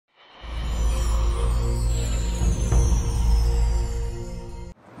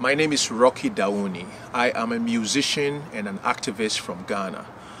My name is Dawuni. I am a musician and an activist from Ghana.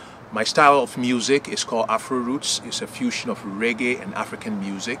 My style of music is called Afro Roots. It's a fusion of reggae and African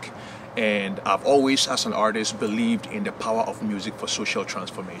music. And I've always, as an artist, believed in the power of music for social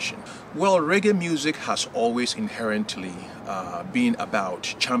transformation. Well, reggae music has always inherently been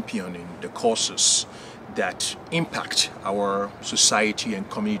about championing the causes that impact our society and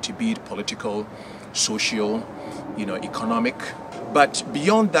community, be it political, social, economic. But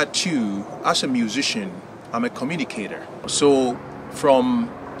beyond that too, as a musician, I'm a communicator. So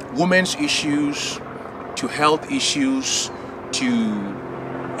from women's issues to health issues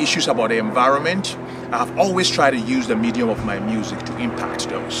to issues about the environment, I've always tried to use the medium of my music to impact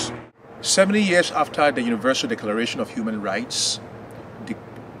those. 70 years after the Universal Declaration of Human Rights,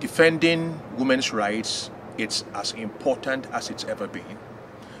 defending women's rights, it's as important as it's ever been.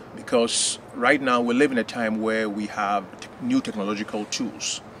 Because right now we live in a time where we have new technological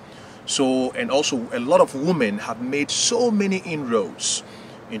tools. So, and also a lot of women have made so many inroads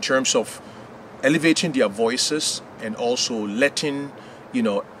in terms of elevating their voices and also letting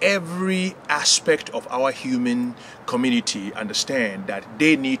every aspect of our human community understand that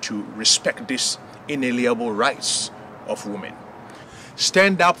they need to respect these inalienable rights of women.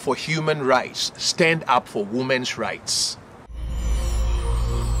 Stand up for human rights. Stand up for women's rights.